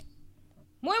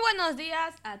Muy buenos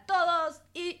días a todos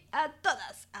y a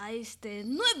todas a este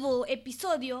nuevo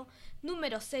episodio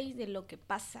número 6 de Lo que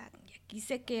pasa y aquí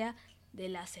se queda de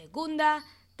la segunda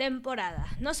temporada.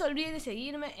 No se olviden de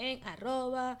seguirme en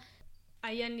 @allá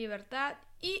en libertad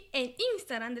y en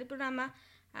Instagram del programa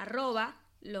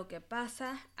 @lo que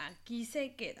pasa aquí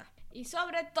se queda. Y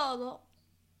sobre todo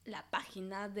la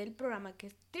página del programa que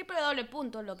es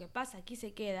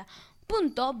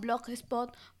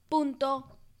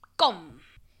www.loquepasaaqui-se-queda.blogspot.com.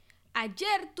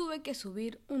 Ayer tuve que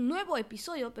subir un nuevo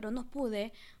episodio, pero no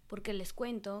pude porque les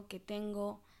cuento que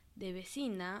tengo de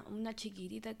vecina una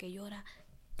chiquitita que llora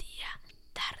día,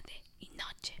 tarde y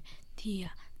noche,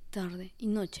 día, tarde y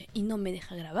noche, y no me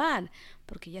deja grabar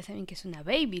porque ya saben que es una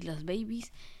baby. Los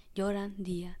babies lloran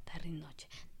día, tarde y noche.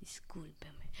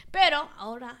 Discúlpenme, pero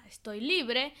ahora estoy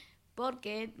libre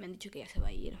porque me han dicho que ya se va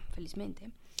a ir,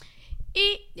 felizmente,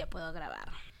 y ya puedo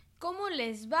grabar. ¿Cómo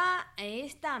les va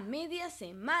esta media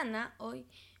semana? Hoy,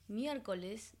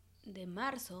 miércoles de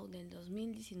marzo del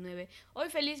 2019. Hoy,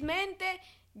 felizmente,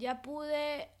 ya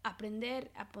pude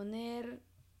aprender a poner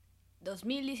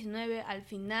 2019 al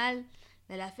final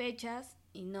de las fechas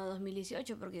y no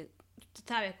 2018, porque tú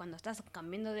sabes, cuando estás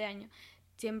cambiando de año,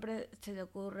 siempre se te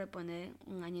ocurre poner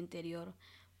un año anterior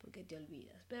porque te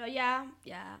olvidas. Pero ya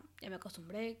me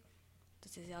acostumbré.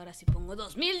 Entonces ahora sí pongo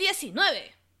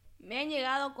 2019. Me han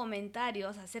llegado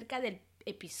comentarios acerca del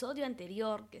episodio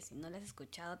anterior, que si no lo has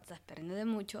escuchado te estás perdiendo de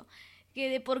mucho, que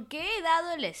de por qué he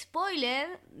dado el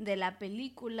spoiler de la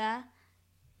película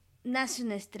Nace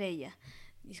una estrella.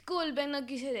 Disculpen, no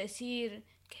quise decir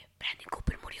que Bradley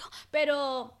Cooper murió,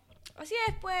 pero así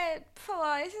después, por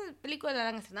favor, esa película la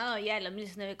han estrenado ya en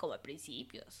 2019 como a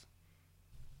principios.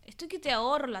 Estoy que te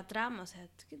ahorro la trama, o sea,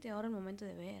 estoy que te ahorro el momento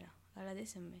de ver,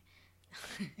 agradécenme.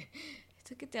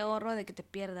 Esto que te ahorro de que te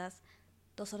pierdas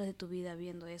 2 horas de tu vida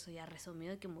viendo eso ya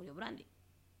resumido de que murió Brandy.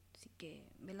 Así que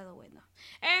ve el lado bueno.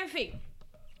 En fin,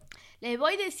 les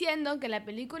voy diciendo que la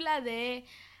película de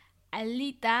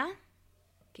Alita,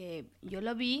 que yo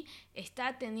lo vi,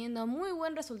 está teniendo muy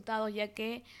buen resultado, ya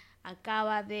que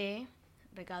acaba de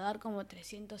recaudar como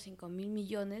 305 mil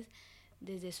millones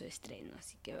desde su estreno.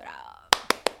 Así que bravo.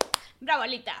 Bravo,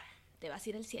 Alita. Te vas a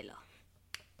ir al cielo.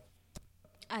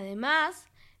 Además,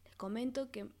 les comento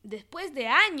que después de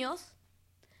años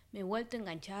me he vuelto a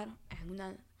enganchar en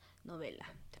una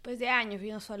novela. Después de años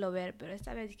yo no suelo ver, pero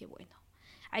esta vez dije, bueno,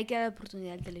 hay que dar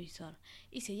oportunidad al televisor.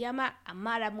 Y se llama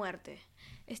Amar a Muerte.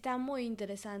 Está muy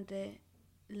interesante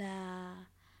la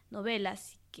novela,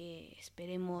 así que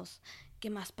esperemos qué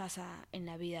más pasa en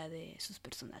la vida de sus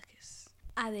personajes.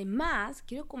 Además,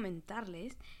 quiero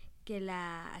comentarles que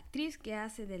la actriz que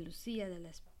hace de Lucía, de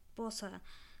la esposa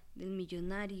del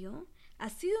millonario, ha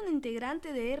sido un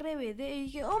integrante de RBD. Y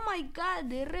dije, oh my god,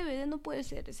 de RBD no puede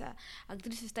ser. Esa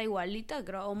actriz está igualita,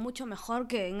 creo, o mucho mejor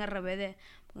que en RBD.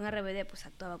 En RBD pues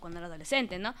actuaba cuando era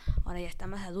adolescente, ¿no? Ahora ya está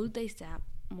más adulta y está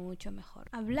mucho mejor.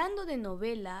 Hablando de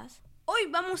novelas, hoy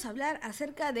vamos a hablar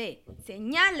acerca de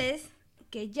señales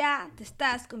que ya te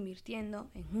estás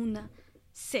convirtiendo en una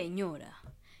señora.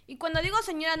 Y cuando digo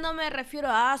señora no me refiero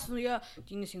a, ya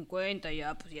tiene 50,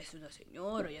 ya pues ya es una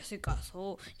señora, ya se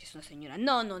casó, ya es una señora.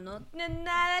 No,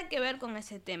 nada que ver con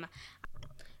ese tema.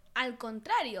 Al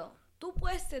contrario, tú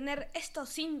puedes tener estos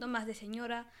síntomas de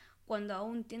señora cuando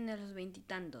aún tienes los 20 y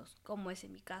tantos, como es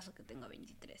en mi caso que tengo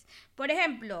 23. Por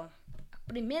ejemplo, la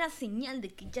primera señal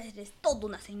de que ya eres toda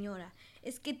una señora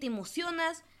es que te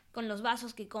emocionas con los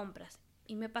vasos que compras.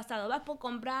 Y me he pasado, vas por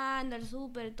comprando al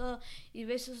súper y todo, y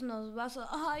ves unos vasos,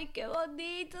 ¡ay, qué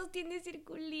bonitos! Tiene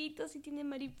circulitos y tiene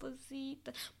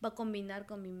maripositas. Va a combinar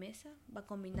con mi mesa, va a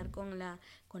combinar con la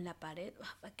pared,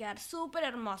 va a quedar súper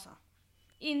hermoso.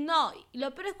 Y no, y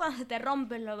lo peor es cuando se te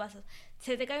rompen los vasos.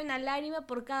 Se te cae una lágrima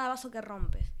por cada vaso que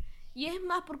rompes. Y es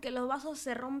más porque los vasos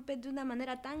se rompen de una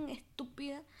manera tan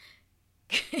estúpida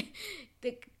que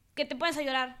te pones a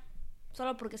llorar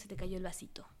solo porque se te cayó el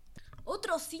vasito.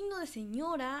 Otro signo de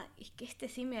señora, y que este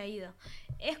sí me ha ido,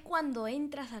 es cuando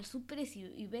entras al súper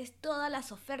y ves todas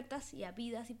las ofertas y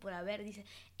habidas y por haber. Dices,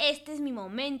 este es mi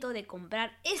momento de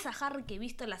comprar esa jarra que he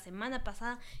visto la semana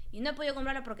pasada y no he podido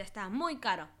comprarla porque estaba muy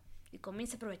caro. Y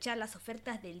comienza a aprovechar las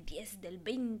ofertas del 10, del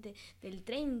 20, del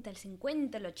 30, el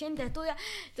 50, el 80, tu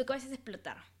cabeza es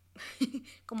explotar.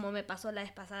 Como me pasó la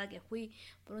vez pasada que fui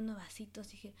por unos vasitos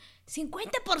y dije,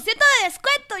 50% de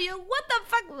descuento. Y yo, what the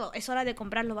fuck. No, es hora de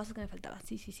comprar los vasos que me faltaban.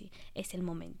 Sí, es el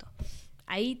momento.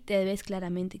 Ahí te ves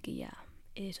claramente que ya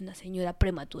eres una señora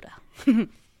prematura.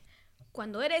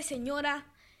 Cuando eres señora,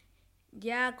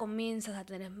 ya comienzas a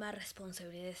tener más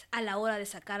responsabilidades a la hora de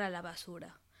sacar a la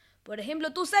basura. Por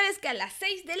ejemplo, tú sabes que a las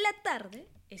 6 de la tarde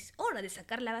es hora de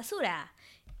sacar la basura.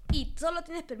 y solo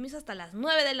tienes permiso hasta las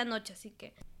 9 de la noche, así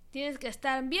que tienes que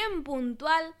estar bien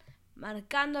puntual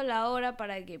marcando la hora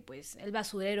para que pues el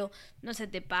basurero no se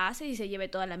te pase y se lleve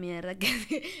toda la mierda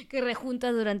que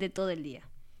rejuntas durante todo el día.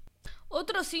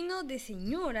 Otro signo de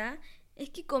señora es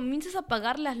que comienzas a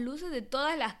apagar las luces de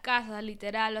todas las casas,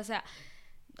 literal. O sea,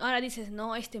 ahora dices,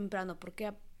 no, es temprano, ¿por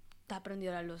qué está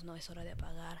prendida la luz? No, es hora de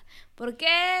apagar. ¿Por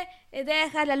qué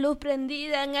dejas la luz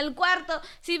prendida en el cuarto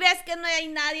si ves que no hay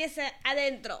nadie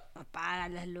adentro? Apaga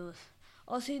la luz.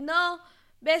 O si no,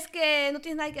 ves que no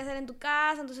tienes nada que hacer en tu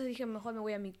casa, entonces dije, mejor me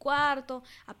voy a mi cuarto,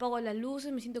 apago las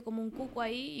luces, me siento como un cuco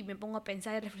ahí y me pongo a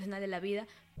pensar y reflexionar de la vida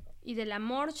y del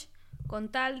amor,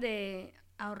 con tal de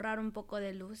ahorrar un poco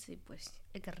de luz y pues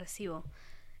el que recibo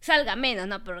salga menos,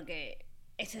 ¿no? Porque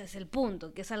ese es el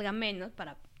punto, que salga menos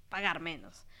para pagar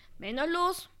menos. Menos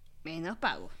luz, menos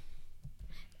pago.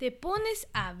 Te pones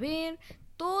a ver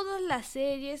todas las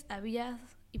series habidas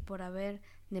y por haber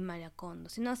de María Kondo.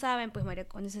 Si no saben, pues María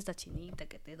Kondo es esta chinita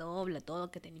que te dobla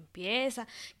todo, que te limpieza,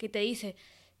 que te dice,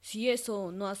 si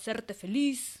eso no hacerte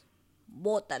feliz,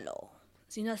 bótalo.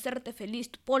 Si no hacerte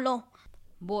feliz tu polo,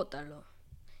 bótalo.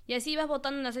 Y así vas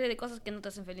botando una serie de cosas que no te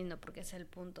hacen feliz, no, porque ese es el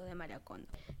punto de María Kondo.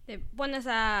 Te pones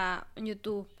en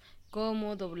YouTube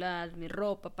cómo doblar mi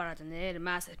ropa para tener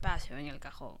más espacio en el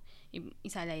cajón. Y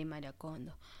sale ahí María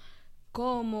Kondo.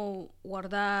 Cómo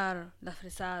guardar las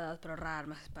fresadas para ahorrar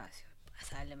más espacio.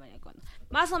 Sale María Kondo.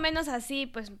 Más o menos así,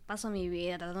 pues paso mi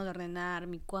vida tratando de ordenar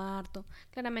mi cuarto.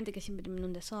 Claramente que siempre termino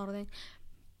un desorden.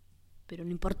 Pero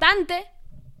lo importante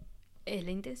es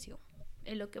la intención.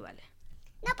 Es lo que vale.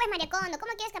 No, pues María Kondo,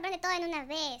 ¿cómo quieres que aprenda todo en una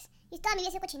vez? Y toda mi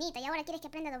vida soy cochinita y ahora quieres que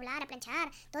aprenda a doblar, a planchar,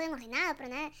 todo en ordenado,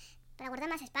 para guardar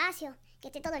más espacio, que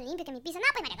esté todo limpio, que mi piso... No,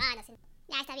 pues María Kondo,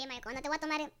 ya está bien María Kondo, te voy a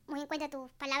tomar muy en cuenta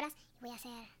tus palabras y voy a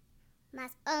hacer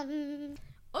más...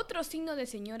 Otro signo de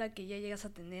señora que ya llegas a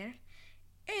tener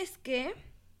es que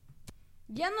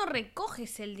ya no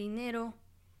recoges el dinero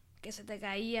que se te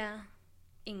caía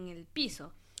en el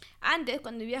piso. Antes,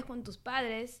 cuando vivías con tus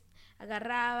padres,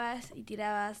 agarrabas y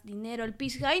tirabas dinero al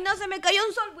piso. ¡Ay, no, se me cayó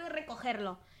un sol! Voy a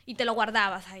recogerlo. Y te lo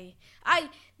guardabas ahí. ¡Ay,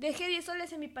 dejé 10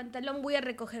 soles en mi pantalón! Voy a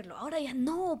recogerlo. Ahora ya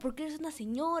no, porque eres una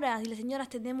señora. Y las señoras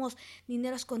tenemos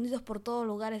dinero escondidos por todos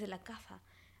lugares de la casa.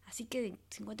 Así que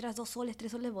si encuentras 2 soles,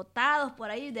 3 soles botados por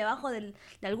ahí debajo de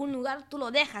algún lugar, tú lo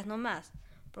dejas nomás.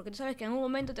 Porque tú sabes que en un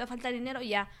momento te va a faltar dinero y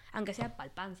ya, aunque sea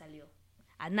pa'l pan salió.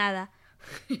 A nada.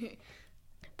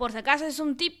 Por si acaso es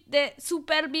un tip de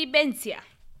supervivencia.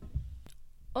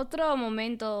 Otro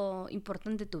momento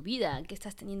importante de tu vida que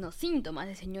estás teniendo síntomas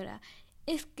de señora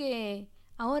es que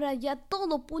ahora ya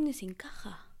todo pones en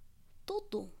caja.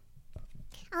 Todo.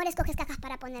 Ahora escoges cajas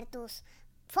para poner tus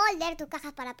folders, tus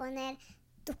cajas para poner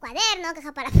tus cuadernos,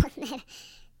 cajas para poner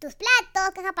tus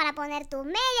platos, cajas para poner tu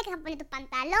media, cajas para poner tu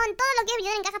pantalón. Todo lo quieres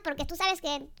poner en cajas porque tú sabes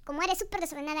que como eres súper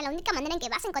desordenada, la única manera en que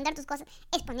vas a encontrar tus cosas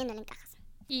es poniéndolo en cajas.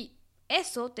 Y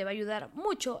eso te va a ayudar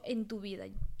mucho en tu vida.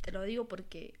 Te lo digo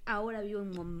porque ahora vivo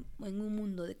en un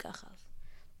mundo de cajas.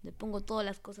 Le pongo todas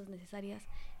las cosas necesarias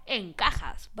en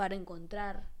cajas para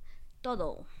encontrar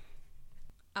todo.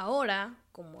 Ahora,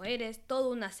 como eres toda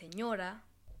una señora,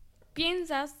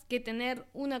 piensas que tener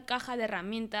una caja de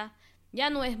herramientas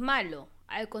ya no es malo.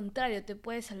 Al contrario, te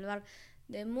puede salvar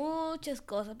de muchas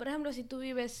cosas. Por ejemplo, si tú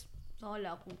vives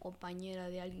sola o con compañera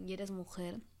de alguien y eres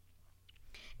mujer,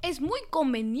 es muy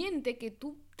conveniente que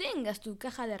tú tengas tu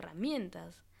caja de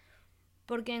herramientas.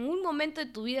 Porque en un momento de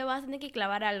tu vida vas a tener que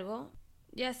clavar algo.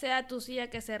 Ya sea tu silla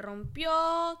que se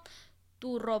rompió,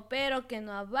 tu ropero que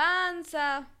no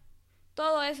avanza.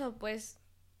 Todo eso, pues,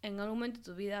 en algún momento de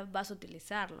tu vida vas a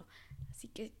utilizarlo. Así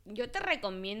que yo te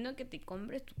recomiendo que te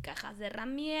compres tus cajas de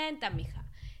herramientas, mija.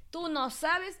 Tú no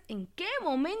sabes en qué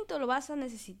momento lo vas a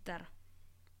necesitar.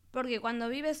 Porque cuando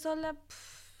vives sola,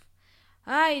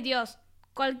 ay Dios,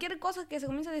 cualquier cosa que se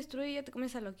comience a destruir ya te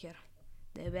comienza a bloquear.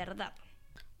 De verdad.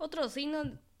 Otro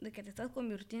signo de que te estás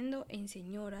convirtiendo en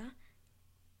señora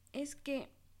es que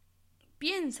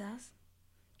piensas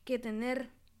que tener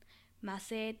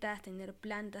macetas, tener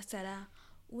plantas te hará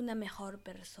una mejor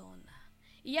persona.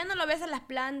 Y ya no lo ves a las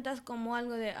plantas como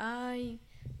algo de, ay,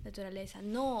 naturaleza.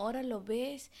 No, ahora lo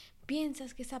ves,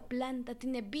 piensas que esa planta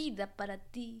tiene vida para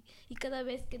ti. Y cada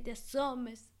vez que te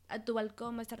asomes a tu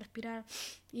balcón vas a respirar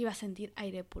y vas a sentir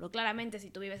aire puro. Claramente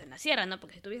si tú vives en la sierra, ¿no?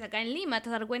 Porque si tú vives acá en Lima te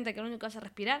vas a dar cuenta que lo único que vas a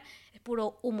respirar es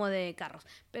puro humo de carros.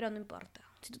 Pero no importa.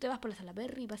 Si tú te vas por la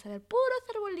Salaberry vas a ver puros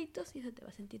arbolitos y eso te va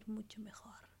a sentir mucho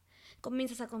mejor.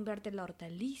 Comienzas a comprarte la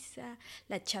hortaliza,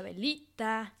 la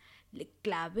chabelita, el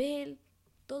clavel,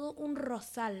 todo un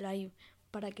rosal ahí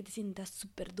para que te sientas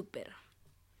súper duper.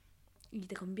 Y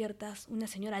te conviertas una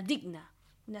señora digna,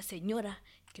 una señora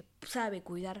que sabe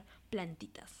cuidar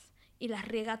plantitas y las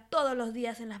riega todos los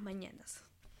días en las mañanas.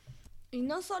 Y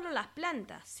no solo las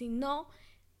plantas, sino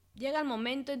llega el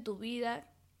momento en tu vida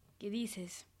que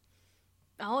dices,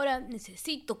 ahora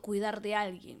necesito cuidar de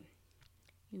alguien.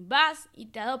 Y vas y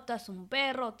te adoptas un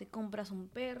perro, te compras un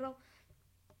perro,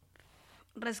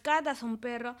 rescatas un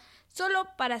perro, solo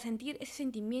para sentir ese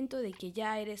sentimiento de que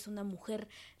ya eres una mujer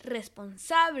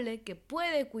responsable que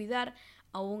puede cuidar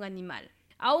a un animal.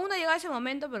 Aún no ha llegado ese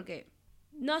momento porque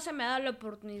no se me ha dado la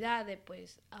oportunidad de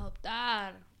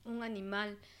adoptar un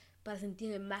animal para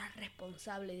sentirme más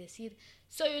responsable y decir,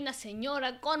 soy una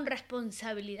señora con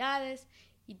responsabilidades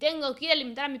y tengo que ir a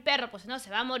alimentar a mi perro, pues si no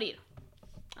se va a morir.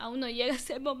 Aún no llega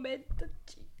ese momento,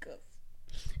 chicos.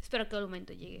 Espero que el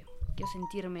momento llegue. Quiero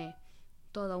sentirme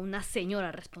toda una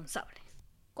señora responsable.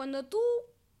 Cuando tú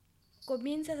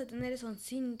comienzas a tener esos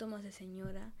síntomas de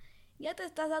señora, ya te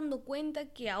estás dando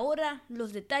cuenta que ahora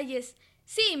los detalles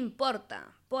sí importan.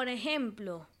 Por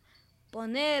ejemplo,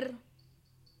 poner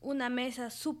una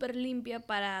mesa súper limpia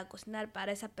para cocinar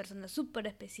para esa persona súper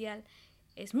especial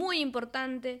es muy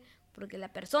importante porque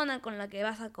la persona con la que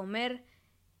vas a comer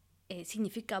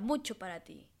significa mucho para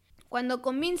ti. Cuando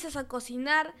comienzas a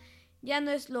cocinar ya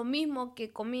no es lo mismo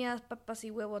que comías papas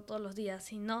y huevo todos los días,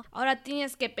 sino ahora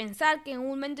tienes que pensar que en un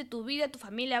momento de tu vida tu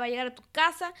familia va a llegar a tu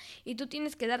casa y tú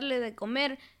tienes que darle de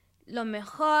comer lo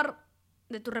mejor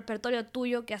de tu repertorio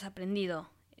tuyo que has aprendido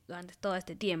durante todo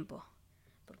este tiempo.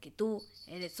 Porque tú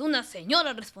eres una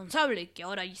señora responsable que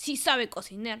ahora sí sabe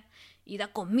cocinar y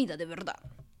da comida de verdad.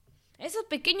 Esos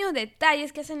pequeños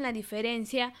detalles que hacen la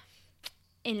diferencia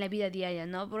en la vida diaria,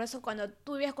 ¿no? Por eso cuando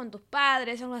tú vives con tus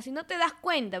padres o algo así, no te das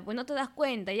cuenta, pues no te das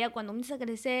cuenta. Ya cuando comienzas a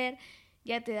crecer,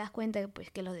 ya te das cuenta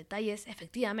pues, que los detalles,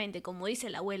 efectivamente, como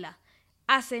dice la abuela,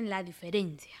 hacen la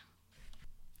diferencia.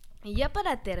 Y ya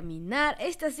para terminar,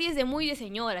 esta sí es muy de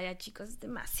señora, ya chicos, es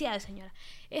demasiado de señora.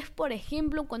 Es, por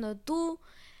ejemplo, cuando tú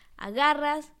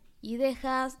agarras y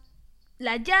dejas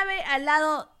la llave al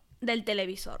lado del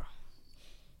televisor.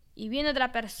 Y viene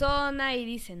otra persona y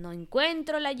dice, no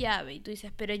encuentro la llave. Y tú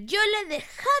dices, pero yo la he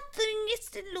dejado en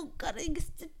este lugar, en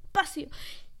este espacio.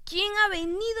 ¿Quién ha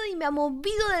venido y me ha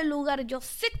movido del lugar? Yo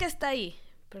sé que está ahí.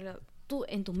 Pero tú,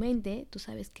 en tu mente, tú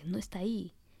sabes que no está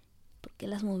ahí. Porque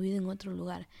la has movido en otro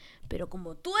lugar. Pero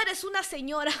como tú eres una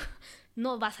señora,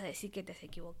 no vas a decir que te has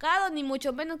equivocado, ni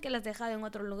mucho menos que la has dejado en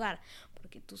otro lugar.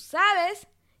 Porque tú sabes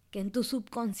que en tu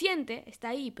subconsciente está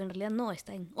ahí, pero en realidad no,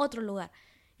 está en otro lugar.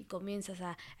 Y comienzas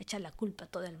a echar la culpa a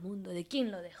todo el mundo de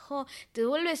quién lo dejó. Te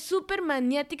vuelves súper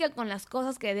maniática con las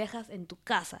cosas que dejas en tu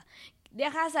casa.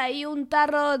 Dejas ahí un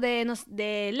tarro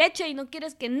de leche y no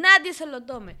quieres que nadie se lo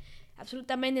tome.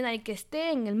 Absolutamente nadie, que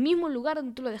esté en el mismo lugar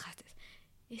donde tú lo dejaste.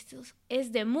 Esto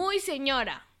es de muy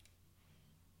señora.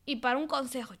 Y para un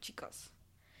consejo, chicos.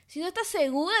 Si no estás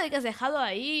segura de que has dejado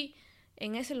ahí,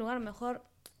 en ese lugar, mejor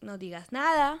no digas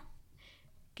nada.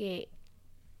 Que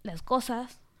las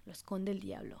cosas lo esconde el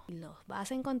diablo y los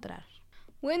vas a encontrar.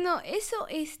 Bueno, eso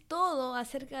es todo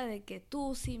acerca de que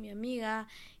tú, sí, mi amiga,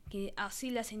 que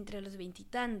oscilas entre los 20 y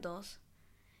tantos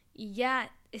y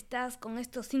ya estás con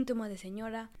estos síntomas de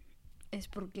señora, es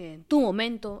porque tu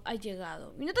momento ha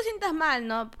llegado. Y no te sientas mal,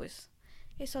 ¿no? Pues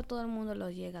eso a todo el mundo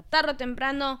lo llega. Tarde o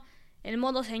temprano, el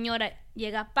modo señora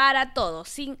llega para todos,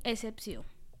 sin excepción.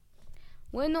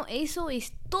 Bueno, eso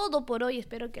es todo por hoy.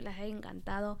 Espero que les haya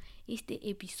encantado este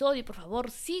episodio. Por favor,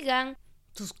 sigan,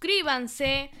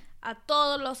 suscríbanse a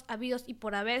todos los habidos y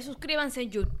por haber. Suscríbanse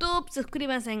en YouTube,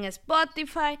 suscríbanse en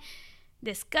Spotify,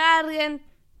 descarguen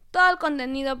todo el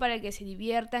contenido para que se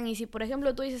diviertan. Y si, por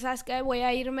ejemplo, tú dices, ¿sabes qué? Voy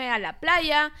a irme a la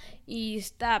playa y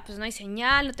pues no hay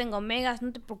señal, no tengo megas,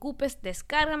 no te preocupes,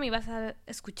 descárgame y vas a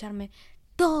escucharme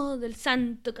todo el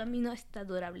santo camino a esta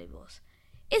adorable voz.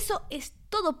 Eso es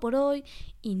todo por hoy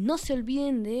y no se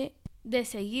olviden de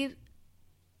seguir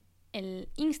el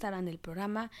Instagram del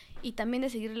programa y también de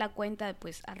seguir la cuenta de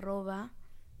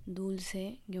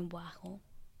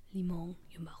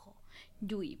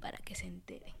 @dulce_limón_yui para que se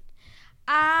enteren.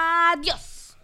 ¡Adiós!